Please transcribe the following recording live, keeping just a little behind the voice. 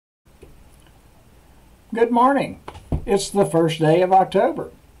Good morning. It's the first day of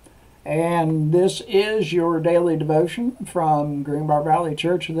October, and this is your daily devotion from Greenbrier Valley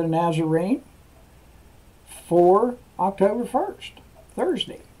Church of the Nazarene for October 1st,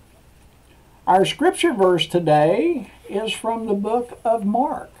 Thursday. Our scripture verse today is from the book of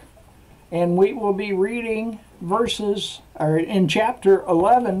Mark, and we will be reading in chapter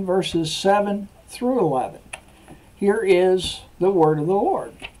 11, verses 7 through 11. Here is the word of the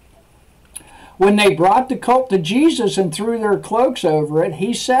Lord. When they brought the colt to Jesus and threw their cloaks over it,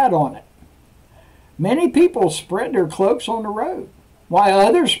 he sat on it. Many people spread their cloaks on the road, while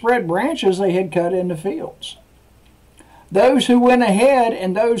others spread branches they had cut in the fields. Those who went ahead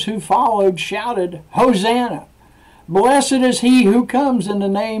and those who followed shouted, "Hosanna! Blessed is he who comes in the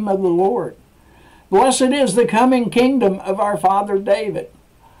name of the Lord. Blessed is the coming kingdom of our father David.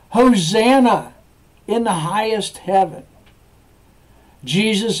 Hosanna in the highest heaven."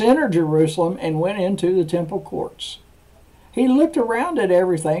 Jesus entered Jerusalem and went into the temple courts. He looked around at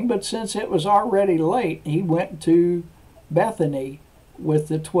everything, but since it was already late, he went to Bethany with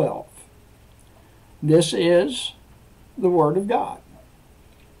the 12. This is the Word of God.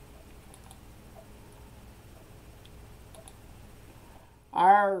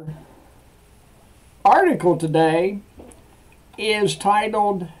 Our article today is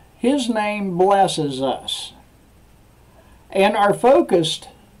titled, "His Name Blesses Us." And our focus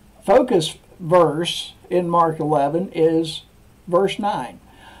verse in Mark 11 is verse 9.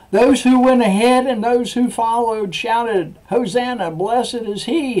 Those who went ahead and those who followed shouted, "Hosanna, blessed is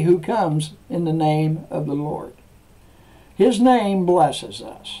he who comes in the name of the Lord." His name blesses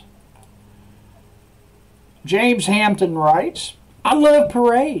us. James Hampton writes, "I love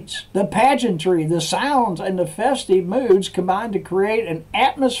parades. The pageantry, the sounds, and the festive moods combine to create an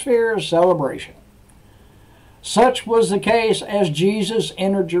atmosphere of celebration. Such was the case as Jesus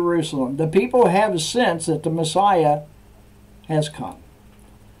entered Jerusalem. The people have a sense that the Messiah has come."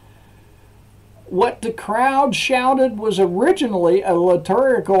 What the crowd shouted was originally a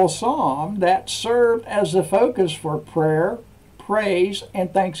liturgical psalm that served as the focus for prayer, praise,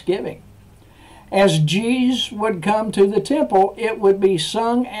 and thanksgiving. As Jesus would come to the temple, it would be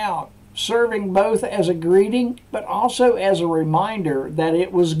sung out, serving both as a greeting but also as a reminder that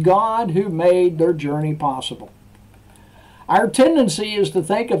it was God who made their journey possible. Our tendency is to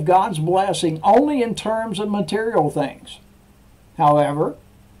think of God's blessing only in terms of material things. However,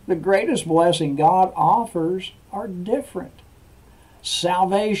 the greatest blessing God offers are different: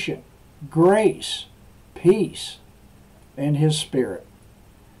 salvation, grace, peace, and His Spirit.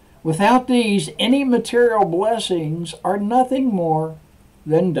 Without these, any material blessings are nothing more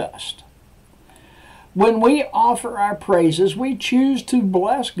than dust. When we offer our praises, we choose to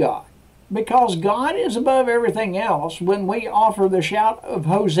bless God. Because God is above everything else, when we offer the shout of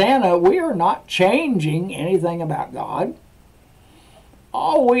Hosanna, we are not changing anything about God.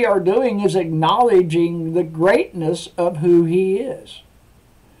 All we are doing is acknowledging the greatness of who He is.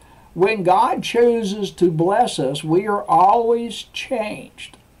 When God chooses to bless us, we are always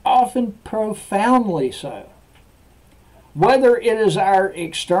changed, often profoundly so. Whether it is our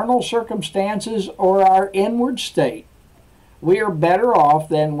external circumstances or our inward state, we are better off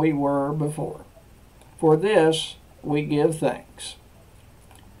than we were before. For this we give thanks.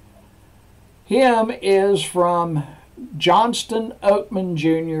 Hymn is from Johnston Oatman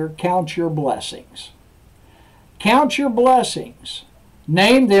Jr., "Count Your Blessings." Count your blessings,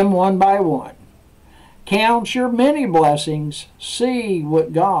 name them one by one. Count your many blessings, see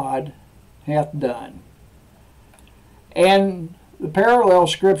what God hath done. And the parallel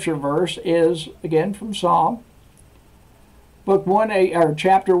scripture verse is again from Psalm,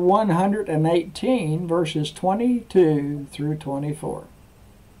 chapter 118, verses 22 through 24.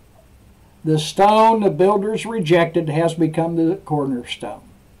 The stone the builders rejected has become the cornerstone.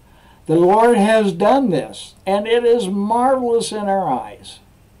 The Lord has done this, and it is marvelous in our eyes.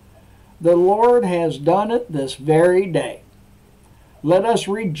 The Lord has done it this very day. Let us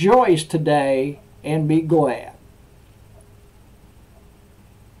rejoice today and be glad.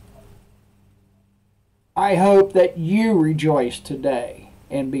 I hope that you rejoice today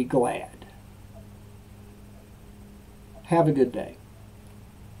and be glad. Have a good day.